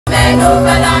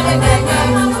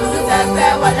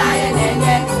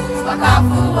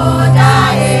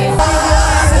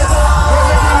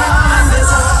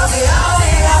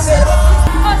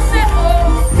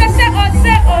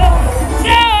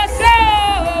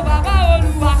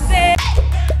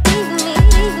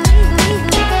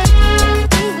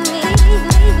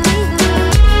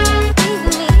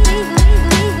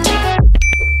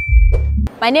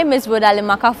My name is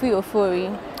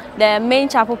Ofori, the main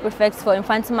chapel prefect for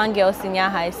Mfantsiman Girls Senior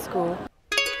High School.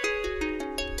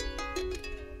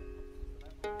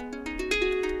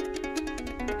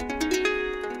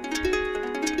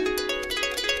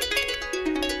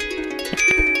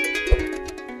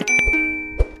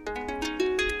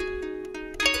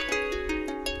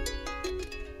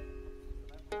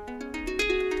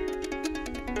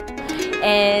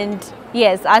 And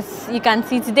yes, as you can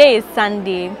see, today is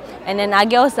Sunday, and then our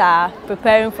girls are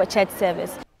preparing for church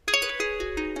service.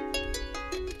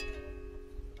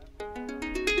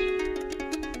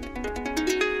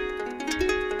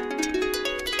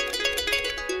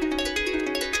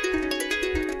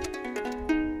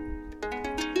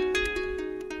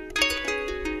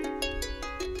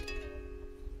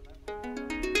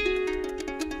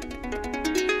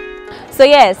 So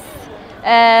yes,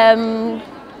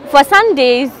 for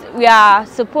Sundays we are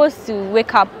supposed to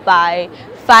wake up by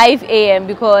 5 a.m.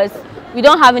 because we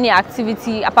don't have any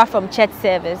activity apart from church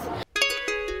service.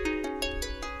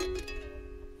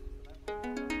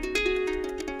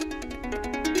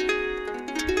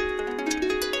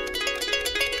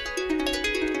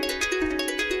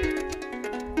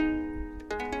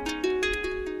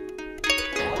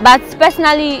 But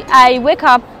personally, I wake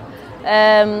up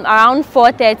around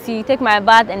 4:30, take my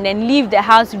bath, and then leave the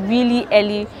house really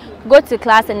early, go to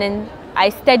class, and then I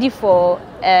study for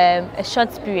a short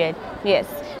period. Yes.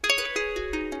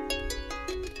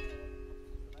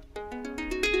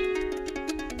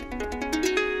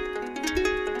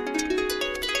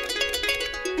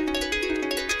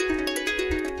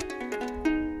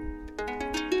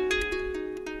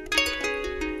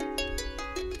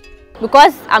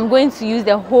 Because I'm going to use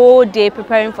the whole day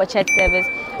preparing for church service,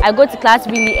 I go to class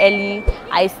really early.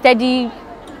 I study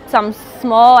some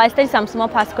small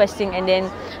past questions, and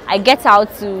then I get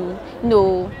out to,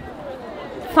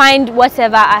 find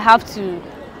whatever I have to,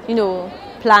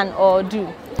 plan or do.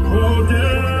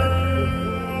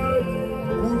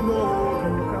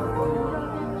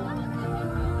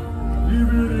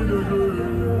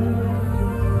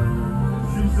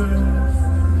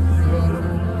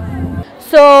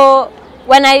 So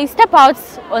when I step out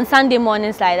on Sunday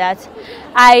mornings like that,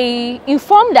 I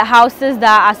inform the houses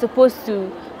that are supposed to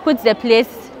put the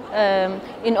place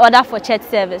in order for church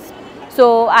service.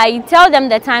 So I tell them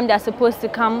the time they are supposed to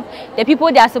come, the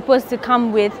people they are supposed to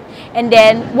come with, and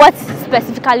then what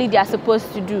specifically they are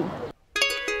supposed to do.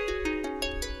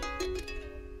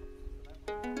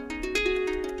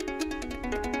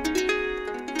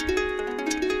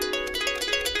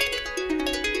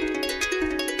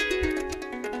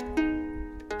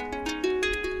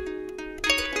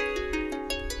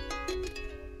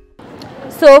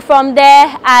 So from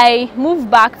there, I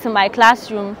move back to my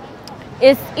classroom.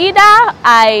 It's either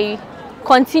I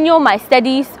continue my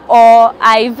studies or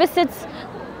I visit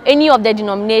any of the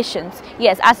denominations.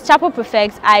 Yes, as chapel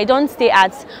prefect, I don't stay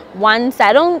at one,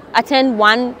 I don't attend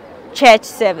one church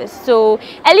service. So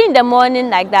early in the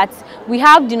morning like that, we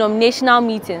have denominational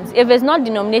meetings. If it's not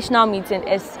denominational meeting,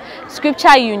 it's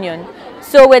scripture union.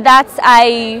 So with that,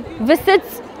 I visit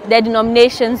the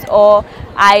denominations or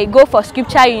I go for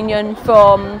scripture union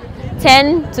from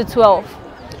 10 to 12.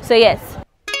 So yes.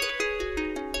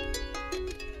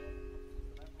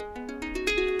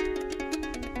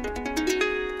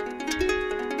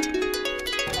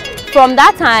 From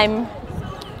that time,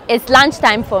 it's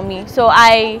lunchtime for me. So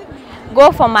I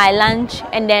go for my lunch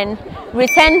and then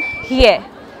return here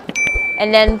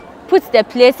and then put the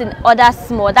place in order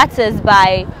small. That is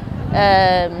by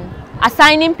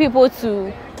assigning people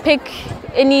to pick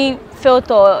any filth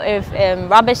or if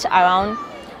rubbish around.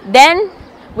 Then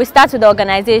we start with the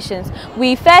organizations.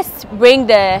 We first bring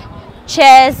the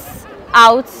chairs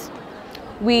out,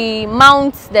 we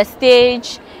mount the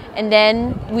stage, and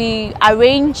then we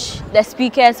arrange the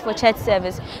speakers for church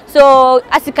service. So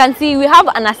as you can see, we have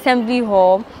an assembly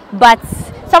hall, but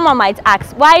someone might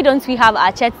ask, why don't we have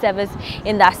our church service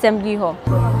in the assembly hall?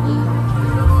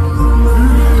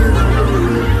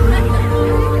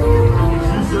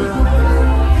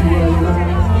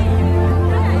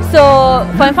 So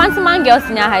for Mfantsiman Girls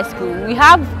Senior High School, we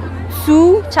have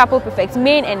two chapel prefects,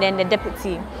 main and then the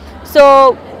deputy.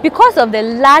 So because of the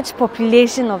large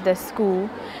population of the school,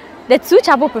 the two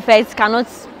chapel prefects cannot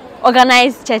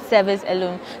organize church service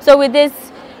alone. So with this,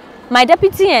 my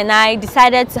deputy and I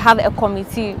decided to have a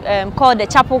committee called the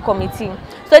Chapel Committee.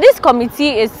 So this committee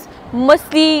is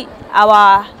mostly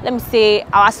our, let me say,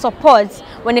 our support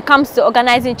when it comes to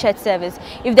organizing church service.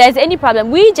 If there's any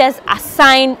problem, we just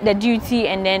assign the duty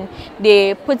and then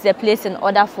they put the place in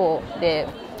order for the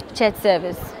church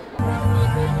service.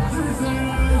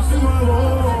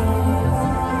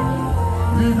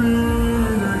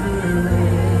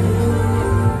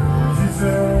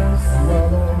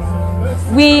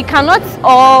 We cannot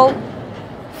all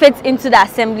fit into the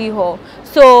assembly hall,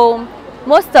 so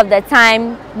most of the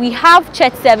time we have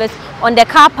church service on the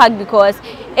car park because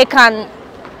it can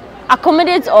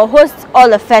accommodate or host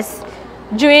all of us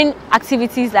during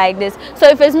activities like this. So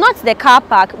if it's not the car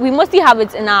park, we mostly have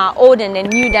it in our old and the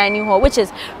new dining hall, which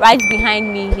is right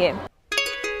behind me here.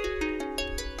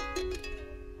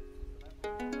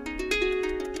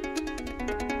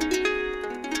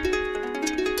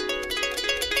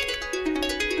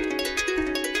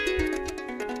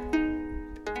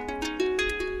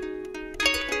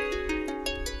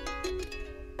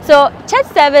 So church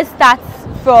service starts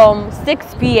from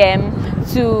 6 p.m.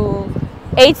 to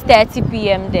 8:30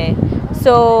 p.m. there.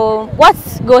 So what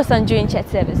goes on during church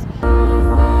service?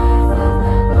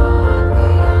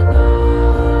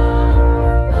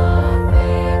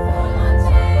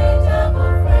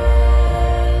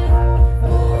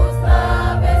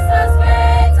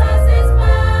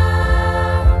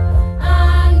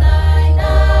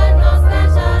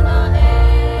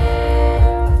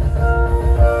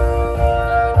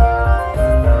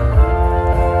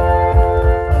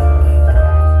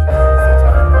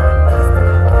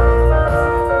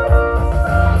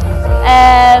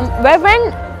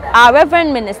 Our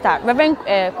Reverend Minister, Reverend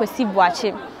Kwesi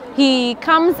Buachi, he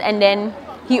comes and then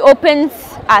he opens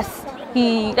us.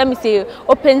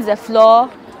 Opens the floor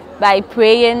by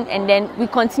praying, and then we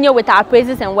continue with our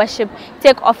praises and worship,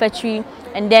 take offertory,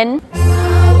 and then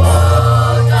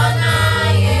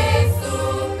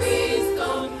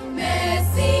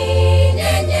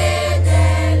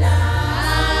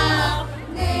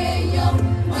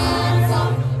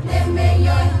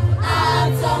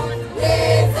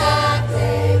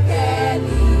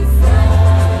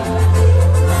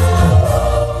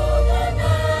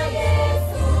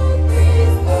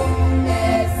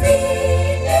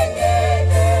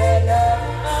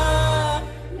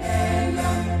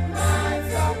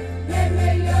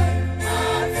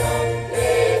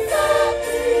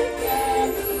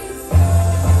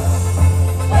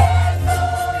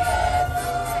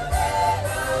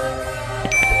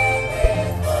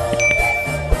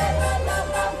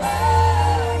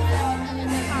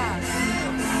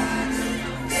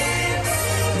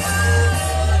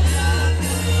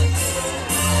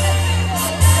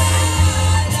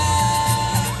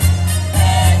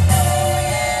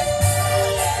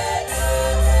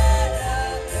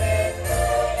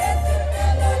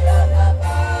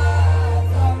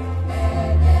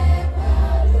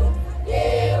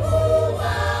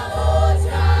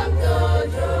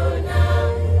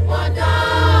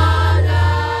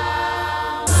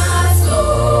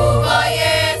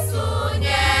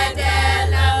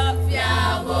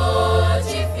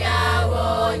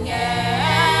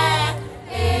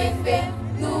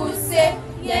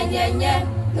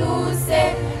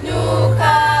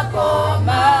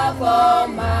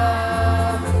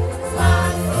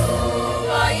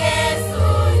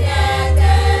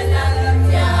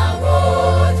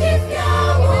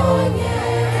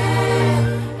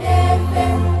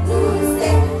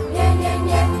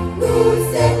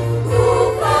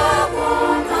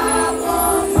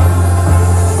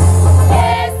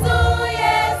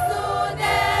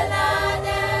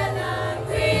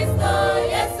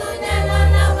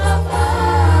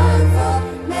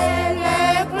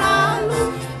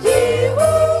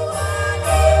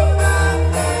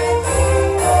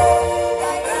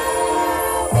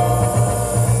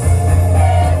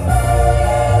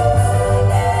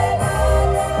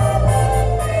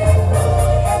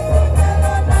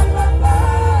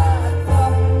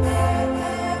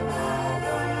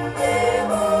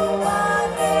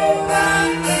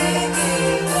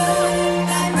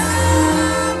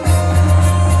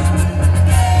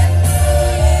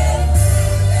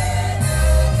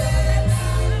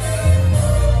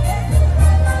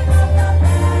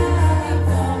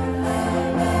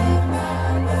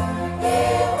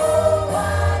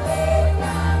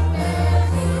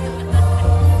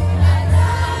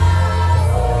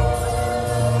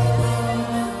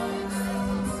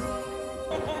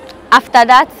after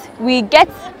that, we get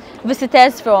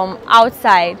visitors from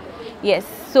outside. Yes,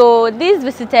 so these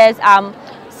visitors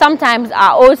sometimes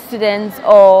are old students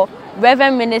or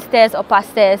reverend ministers or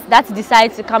pastors that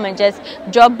decide to come and just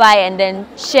drop by and then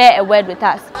share a word with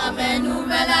us.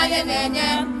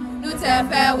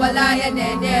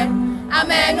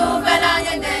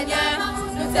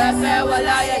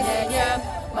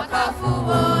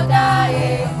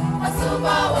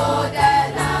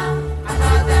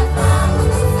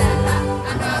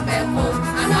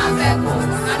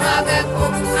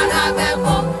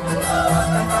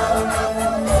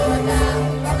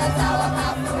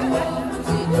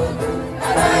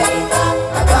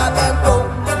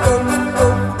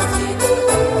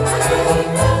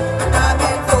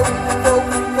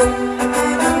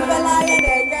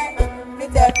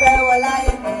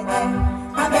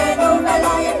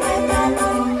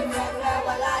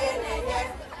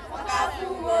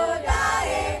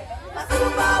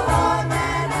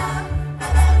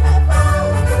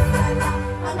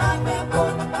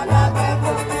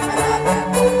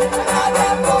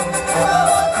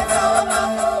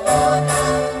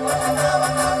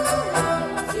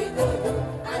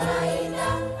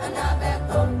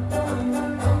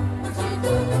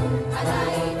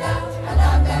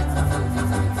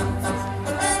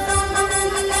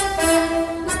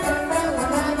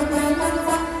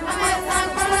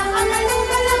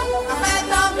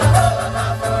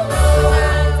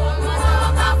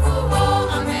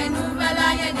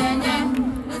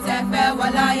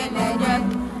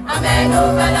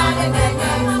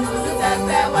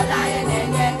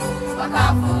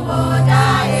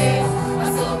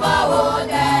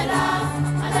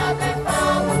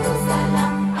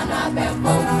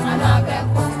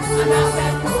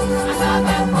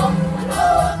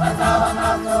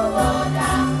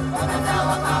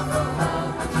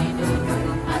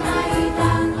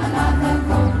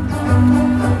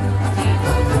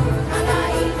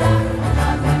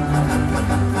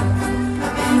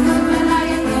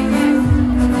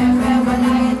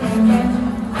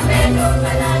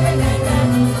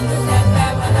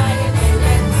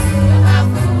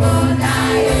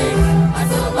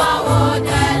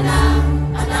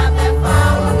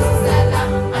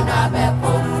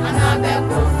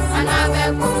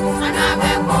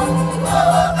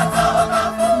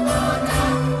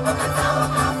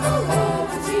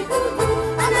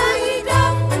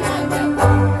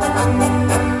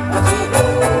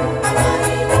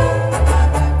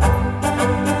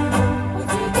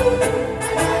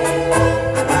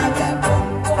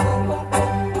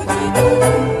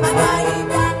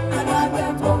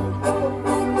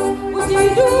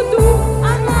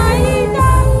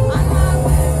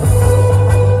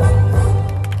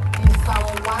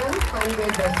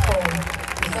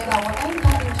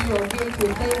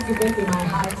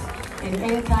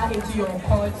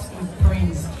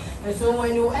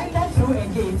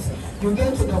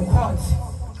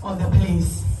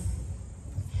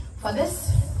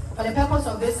 For the purpose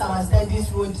of this, our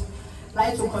studies would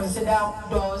like to consider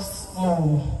doors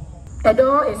more. A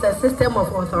door is a system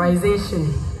of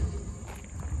authorization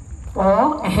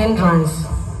or a hindrance.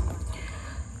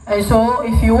 And so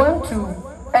if you want to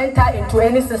enter into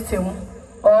any system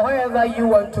or wherever you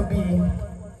want to be,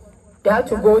 you have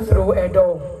to go through a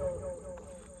door.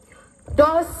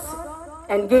 Doors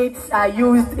and gates are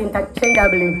used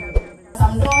interchangeably.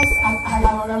 Some doors,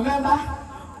 I remember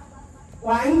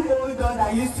one old door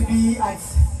that used to be at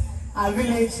our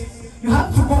village. You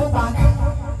have to go back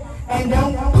and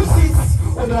then push it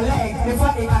with your leg before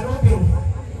it can open.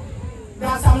 There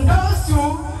are some doors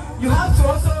too, you have to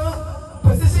also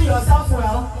position yourself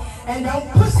well and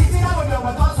then push it either with your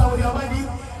buttocks or with your body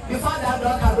before that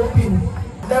door can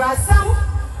open. There are some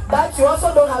that you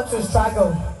also don't have to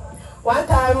struggle. One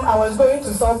time I was going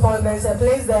to some point, there's a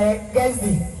place there,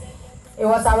 Gesdi. It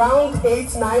was around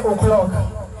 8, 9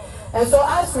 o'clock. And so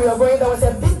as we were going, there was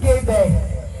a big gate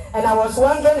there. And I was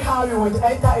wondering how you would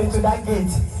enter into that gate.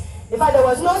 In fact, there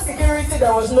was no security,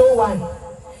 there was no one.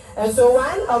 And so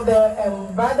one of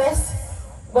the brothers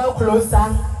got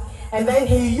closer, and then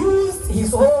he used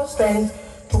his whole strength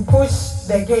to push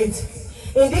the gate.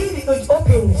 Indeed, it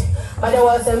opened, but there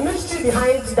was a mystery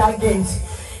behind that gate.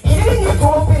 He didn't need to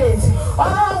open it.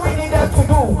 All we needed to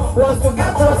do was to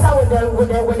get closer with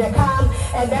the car,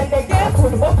 and then the gate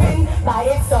would open by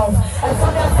itself. And so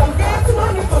there's some gates you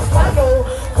don't need to struggle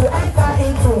to enter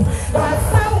into. There are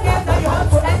some gates that you have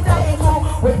to enter into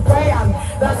with prayer.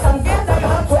 There are some gates that you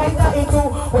have to enter into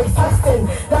with fasting.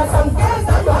 There are some gates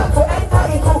that you have to enter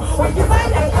into with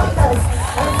divine encounters.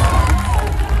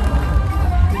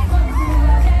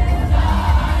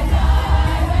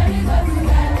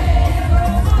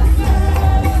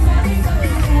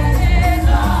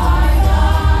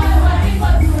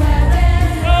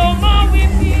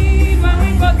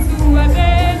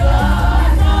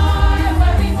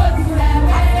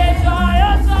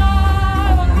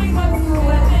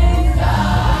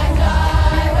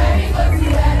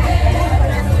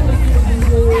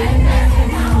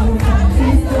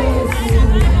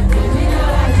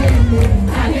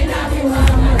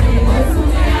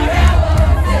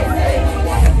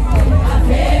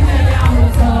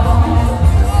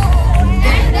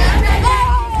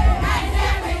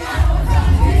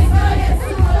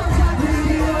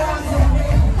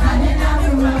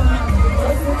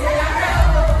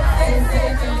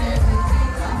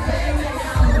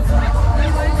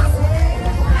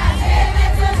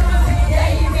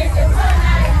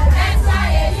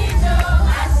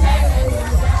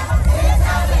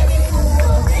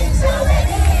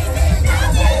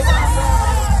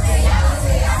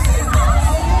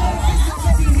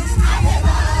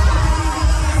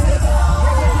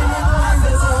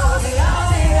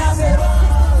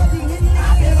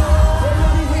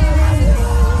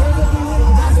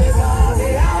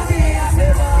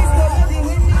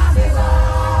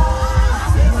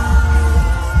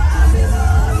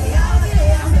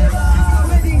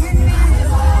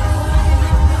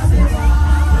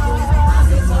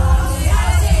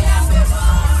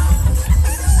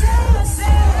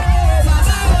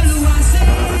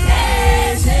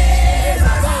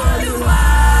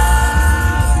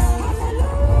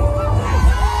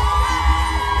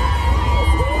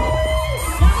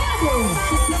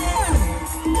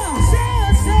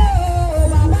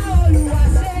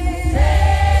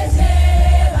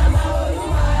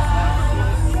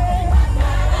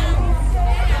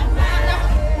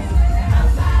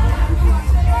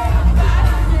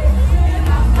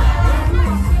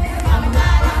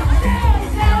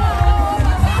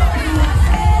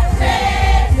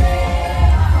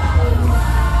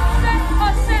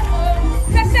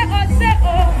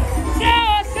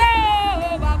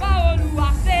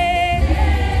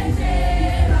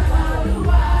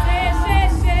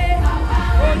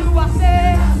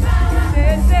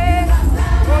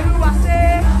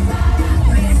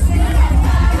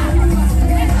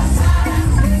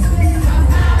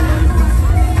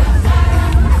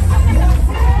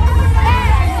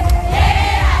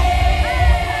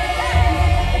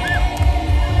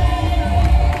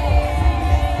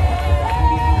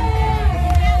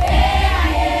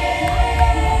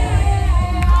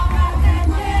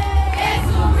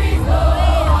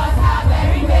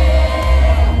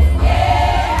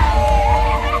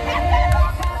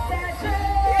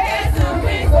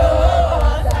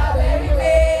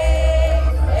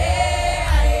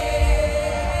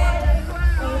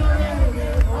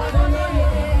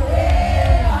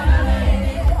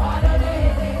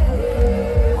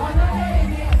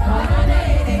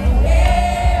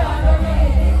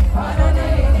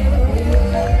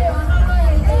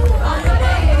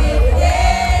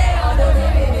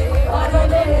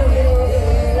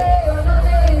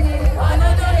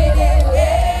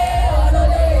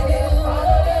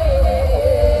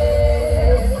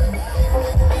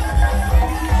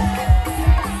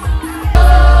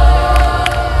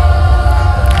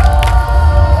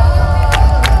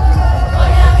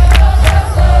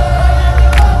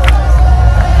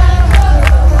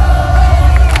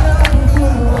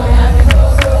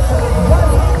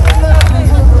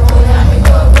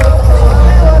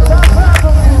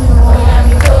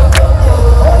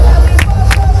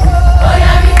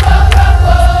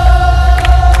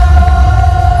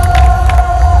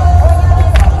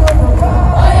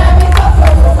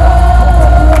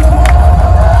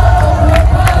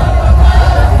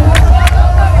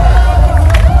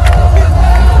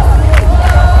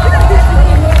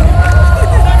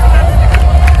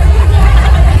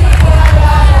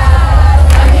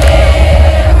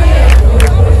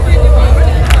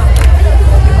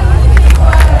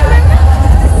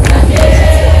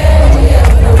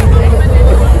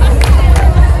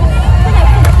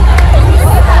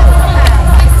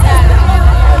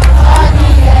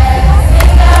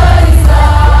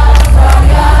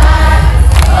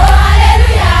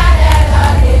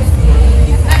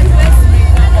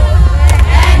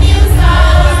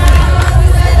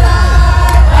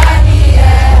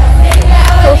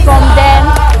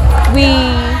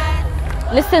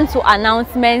 into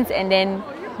announcements, and then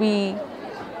we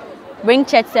bring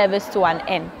church service to an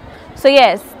end. So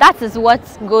yes, that is what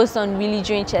goes on really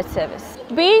during church service.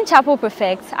 Being chapel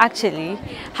prefect actually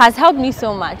has helped me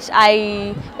so much.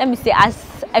 Let me say,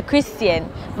 as a Christian,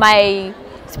 my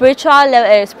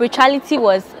spirituality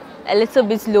was a little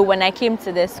bit low when I came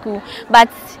to the school, but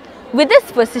with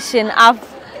this position I've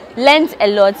learned a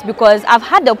lot, because I've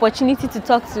had the opportunity to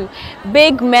talk to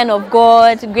big men of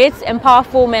God, great and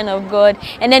powerful men of God,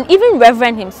 and then even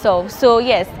Reverend himself. So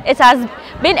yes, it has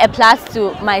been a plus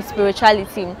to my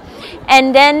spirituality.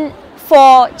 And then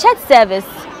for church service,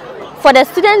 for the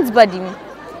students' body,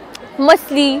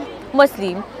 mostly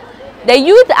the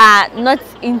youth are not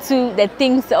into the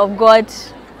things of God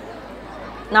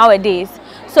nowadays.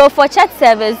 So for church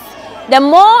service, the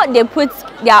more they put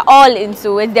their all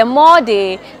into it, the more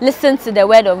they listen to the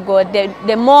word of God,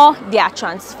 the more they are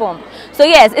transformed. So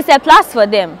yes, it's a plus for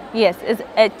them. Yes, it's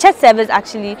a church service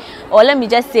actually, or let me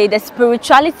just say the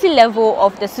spirituality level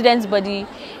of the students' body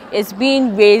is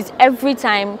being raised every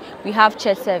time we have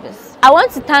church service. I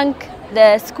want to thank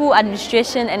the school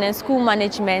administration and then school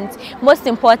management, most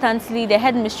importantly the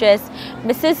headmistress,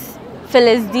 Mrs.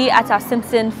 Phyllis D. Atta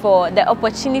Simpson, for the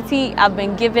opportunity I've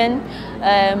been given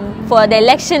for the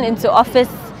election into office.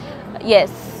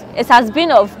 Yes, it has been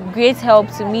of great help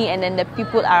to me and then the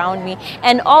people around me.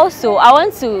 And also I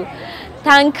want to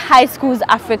thank High Schools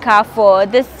Africa for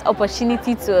this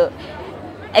opportunity to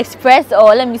express,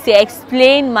 or let me say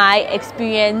explain my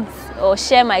experience or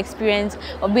share my experience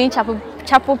of being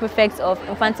chapel prefect of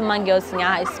Mfantsiman Girls Senior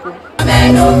High School.